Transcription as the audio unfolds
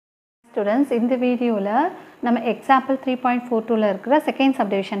Students, in the video நம்ம example 3.42 ல இருக்கிற second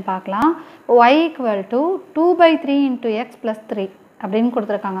subdivision பார்க்கலாம். Y equal to 2/3 into x plus 3 அப்படின்னு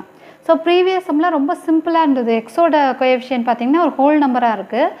கொடுத்திருக்காங்க. So previous sumல ரொம்ப சிம்பிளா இருந்தது. x ஓட coefficient பாத்தீங்கன்னா ஒரு whole number ஆ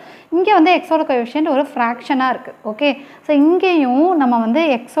இருக்கு. இங்க வந்து x ஓட coefficient ஒரு fraction ஆ இருக்கு. ஓகே. So இங்கேயும் நம்ம வந்து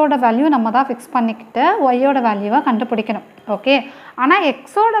x ஓட வேல்யூ நம்ம தான் ஃபிக்ஸ் பண்ணிக்கிட்டு y ஓட வேல்யூவை கண்டுபிடிக்கணும். ஓகே. ஆனா x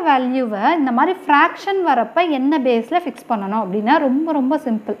ஓட வேல்யூவை இந்த மாதிரி fraction வரப்ப என்ன பேஸ்ல ஃபிக்ஸ் பண்ணனும் அப்படினா ரொம்ப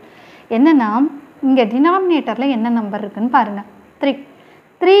சிம்பிள். என்னன்னா இங்க டினாமினேட்டர்ல என்ன நம்பர் இருக்குன்னு பாருங்க. 3.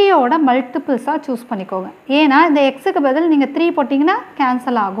 3 ஓட மல்டிபிள்ஸா चूஸ் பண்ணிக்கோங்க. ஏனா இந்த x க்கு பதில் நீங்க 3 போடிங்கனா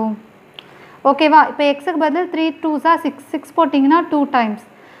கேன்சல் ஆகும். ஓகேவா? இப்போ x க்கு பதில் 3 2s 6 6 போடிங்கனா 2 டைம்ஸ்.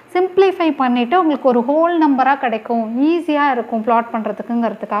 சிம்பிளிஃபை பண்ணிட்டு உங்களுக்கு ஒரு ஹோல் நம்பரா கிடைக்கும். ஈஸியா இருக்கும் பிளாட்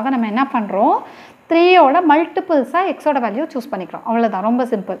பண்றதுக்குங்கிறதுக்காக நம்ம என்ன பண்றோம்? 3 ஓட மல்டிபிள்ஸா x ஓட வேல்யூ चूஸ் பண்ணிக்கிறோம். அவ்வளவுதான், ரொம்ப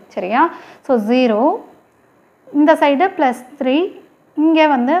சிம்பிள். சரியா? சோ 0 இந்த சைடு +3 இங்கே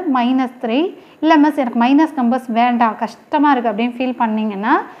வந்து -3 இல்ல மிஸ் எனக்கு மைனஸ் நம்பர்ஸ் வேண்டாம் கஷ்டமா இருக்கு அப்படினு ஃபீல்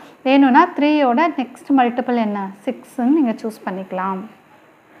பண்ணீங்கனா வேணும்னா 3 ஓட நெக்ஸ்ட் மல்டிபிள் என்ன 6 ன்னு நீங்க चूஸ் பண்ணிக்கலாம்.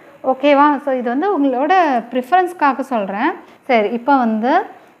 ஓகேவா? சோ இது வந்து உங்களோட பிரெஃபரன்ஸ்க்காக சொல்றேன். சரி, இப்போ வந்து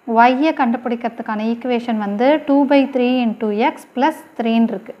y ஐ கண்டுபிடிக்கிறதுக்கான ஈக்குவேஷன் வந்து 2/3 * x + 3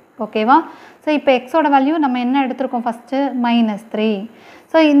 ன்னு இருக்கு. ஓகேவா? சோ இப்போ x ஓட வேல்யூ நம்ம என்ன எடுத்துறோம் ஃபர்ஸ்ட் -3.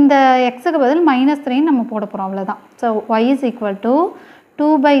 சோ இந்த x க்கு பதில் -3 ன்னு நம்ம போட போறோம் அவ்வளவுதான். சோ y =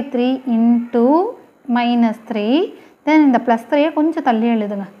 2/3 into -3 then இந்த +3 கொஞ்சம் தள்ளி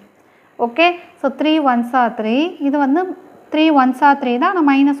எழுதுங்க. ஓகே. சோ 3 1s are 3 இது வந்து 3 1s are 3 தான், நான்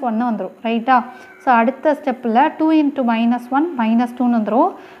 -1 வந்துரும். ரைட்டா? சோ அடுத்த ஸ்டெப்ல 2 into -1 -2 ன்னு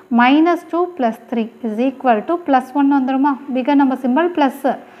வந்துரும். -2 + 3 = +1 வந்துருமா? Figure number symbol plus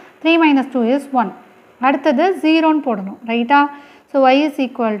 3 - 2 is 1. அடுத்தது 0 ன்னு போடணும். ரைட்டா? சோ y =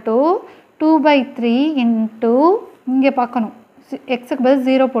 2/3 into இங்க பார்க்கணும். x க்கு பதில்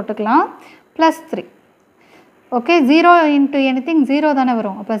 0 போட்டுக்கலாம் +3. ஓகே. 0 into anything 0 தான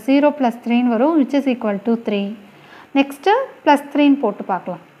வரும். அப்ப 0 + 3 ன்னு வரும், which is equal to 3. Next +3 ன்னு போட்டு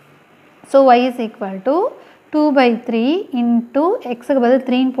பார்க்கலாம். சோ y = 2/3 into x க்கு பதில்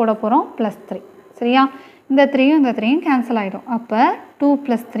 3 ன்னு போட போறோம் +3. சரியா? இந்த 3 யும் இந்த 3 யும் கேன்சல் ஆயிடும். அப்ப 2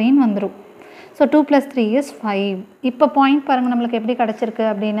 + 3 ன்னு வந்துரும். So 2 + 3 is 5. இப்போ பாயிண்ட் பாருங்க நமக்கு எப்படி கிடைச்சிருக்கு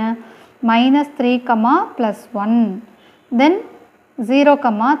அப்படினா -3, +1 then 0,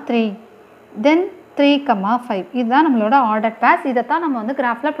 3 then 3, 5. இதுதான் நம்மளோட ஆர்டர் பேஸ். இத தான் நம்ம வந்து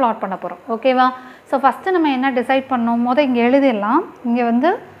கிராஃப்ல பிளாட் பண்ண போறோம். ஓகேவா? சோ ஃபர்ஸ்ட் நம்ம என்ன டிசைட் பண்ணோம்? மொத இங்க எழுதிடலாம். இங்க வந்து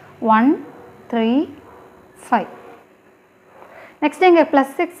 1 3 5. நெக்ஸ்ட் இங்க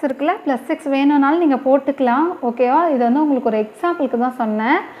 +6 இருக்குல, +6 வேணும்னாலும் நீங்க போட்டுக்கலாம். ஓகேவா? இது வந்து உங்களுக்கு ஒரு எக்ஸாம்பிளுக்கு தான்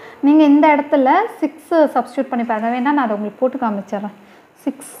சொன்னேன். நீங்க இந்த இடத்துல 6 சப்ஸ்டிட்யூட் பண்ணி பாருங்க. வேணா நான் அத உங்களுக்கு போட்டு காமிச்சறேன்.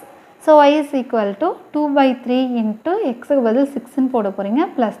 6. So y = 2/3 into x க்கு பதில் 6 ன்னு போட போறீங்க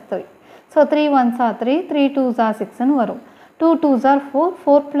 +3. So 3 1s are 3 3 2s are 6 ன்னு வரும். 2 2s are 4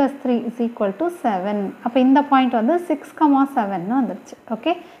 4 + 3 = 7. அப்ப இந்த பாயிண்ட் வந்து 6, 7 ன்னு வந்துருச்சு.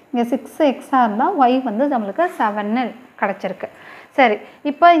 ஓகே. இங்க 6 x ஆ இருந்தா y வந்து நமக்கு 7 ன்னு கிடைச்சிருக்கு. சரி,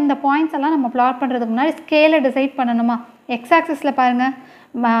 இப்போ இந்த பாயிண்ட்ஸ் எல்லாம் நம்ம பிளாட் பண்றதுக்கு முன்னாடி ஸ்கேலை டிசைட் பண்ணனுமா? x ஆக்சிஸ்ல பாருங்க,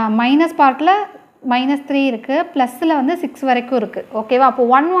 மைனஸ் பார்ட்ல -3 இருக்கு, பிளஸ்ல வந்து 6 வரைக்கும் இருக்கு. ஓகேவா? அப்போ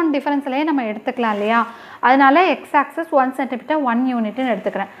 1 1 டிஃபரன்ஸ்லயே நம்ம எடுத்துக்கலாம் இல்லையா? அதனால x ஆக்சிஸ் 1 சென்டிமீட்டர் 1 யூனிட் ன்னு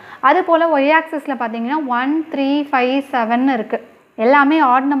எடுத்துக்கிறேன். அதே போல y ஆக்சிஸ்ல பாத்தீங்கன்னா 1 3 5 7 இருக்கு. எல்லாமே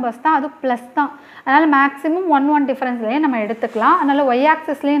ஆட் நம்பர்ஸ் தான், அது பிளஸ் தான். அதனால மேக்ஸिमम 1 1 டிஃபரன்ஸ்லயே நம்ம எடுத்துக்கலாம். அதனால y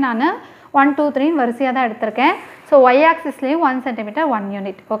ஆக்சிஸ்லயே நான் 1 2 3 வரிசையா தான் எடுத்துர்க்கேன். So y ஆக்சிஸ்லயும் 1 centimetre 1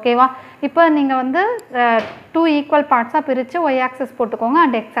 unit. ஓகேவா? இப்போ நீங்க வந்து 2 ஈக்குவல் பார்ட்ஸா பிரிச்சு y ஆக்சிஸ் போட்டுக்கோங்க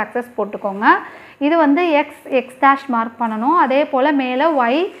and x ஆக்சிஸ் போட்டுக்கோங்க. இது வந்து x' மார்க் பண்ணனும். அதே போல மேலே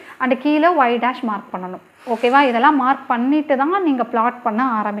y and கீழ y' மார்க் பண்ணனும். ஓகேவா? இதெல்லாம் மார்க் பண்ணிட்டு தான் நீங்க பிளாட் பண்ண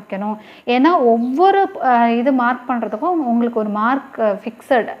ஆரம்பிக்கணும். ஏனா ஒவ்வொரு இது மார்க் பண்றதுக்கும் உங்களுக்கு ஒரு மார்க்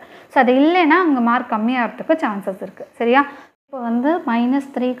ஃபிக்ஸ்ட். சோ அது இல்லனா அங்க மார்க் கம்மியாகிறதுக்கு சான்சஸ் இருக்கு. சரியா? இப்போ வந்து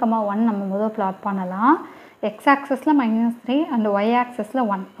 -3, 1 நம்ம முதல்ல பிளாட் பண்ணலாம். x ஆக்சிஸ்ல -3 and y ஆக்சிஸ்ல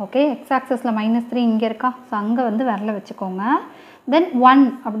 1. Okay. x ஆக்சிஸ்ல -3 இங்க இருக்கா? சோ அங்க வந்து விரல வெச்சுக்கோங்க. then 1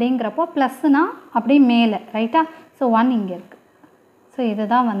 அப்படிங்கறப்போ பிளஸ்னா அப்படி மேலே. ரைட்டா? சோ 1 இங்க இருக்கு. சோ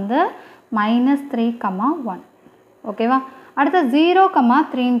இதுதான் வந்து -3, 1. ஓகேவா? அடுத்து 0,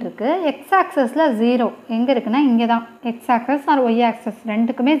 3 ன்னு இருக்கு. x ஆக்சிஸ்ல 0 எங்க இருக்குன்னா இங்க தான். x axis R y axis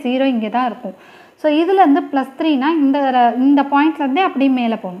ரெண்டுக்குமே 0 இங்க தான் இருக்கும். சோ இதுல இருந்து +3 னா இந்த பாயிண்ட்ல இருந்தே அப்படி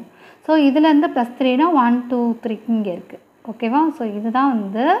மேலே போணும். சோ இதுல இருந்து +3 னா 1 2 3 இங்க இருக்கு. ஓகேவா? சோ இதுதான்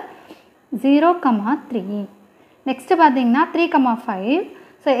வந்து 0, 3. நெக்ஸ்ட் பாத்தீங்கன்னா 3, 5.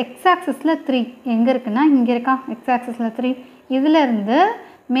 சோ x ஆக்சிஸ்ல 3 எங்க இருக்குன்னா இங்க இருக்கா? x ஆக்சிஸ்ல 3 இதுல இருந்து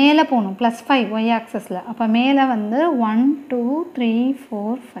மேலே போணும் +5 y ஆக்சிஸ்ல. அப்ப மேலே வந்து 1 2 3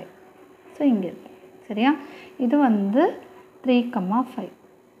 4 5. ஸோ இங்கே இருக்குது சரியா. இது வந்து 3,5.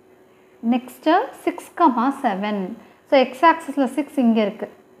 நெக்ஸ்ட்டு 6,7. ஸோ எக்ஸ் ஆக்சிஸில் 6 இங்கே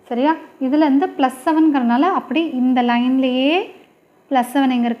இருக்குது சரியா. இதுலேருந்து +7ங்கிறனால அப்படி இந்த லைன்லேயே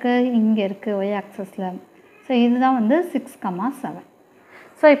 +7 எங்கே இருக்குது, இங்கே இருக்குது ஒய் ஆக்சிஸில். ஸோ இதுதான் வந்து 6,7.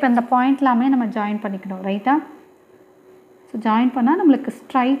 ஸோ இப்போ இந்த பாயிண்ட் எல்லாமே நம்ம ஜாயின் பண்ணிக்கணும் ரைட்டா. ஸோ ஜாயின் பண்ணால் நம்மளுக்கு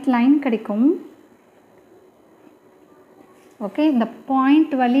ஸ்ட்ரைட் லைன் கிடைக்கும். ஓகே, இந்த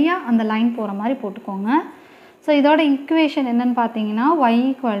பாயிண்ட் வழியாக அந்த லைன் போகிற மாதிரி போட்டுக்கோங்க. ஸோ இதோட ஈக்குவேஷன் என்னென்னு பார்த்தீங்கன்னா y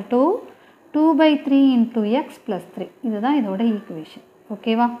 = 2/3 × x + 3. இதுதான் இதோட ஈக்குவேஷன்.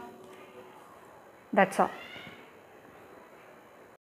 ஓகேவா, தட்ஸ் ஆல்.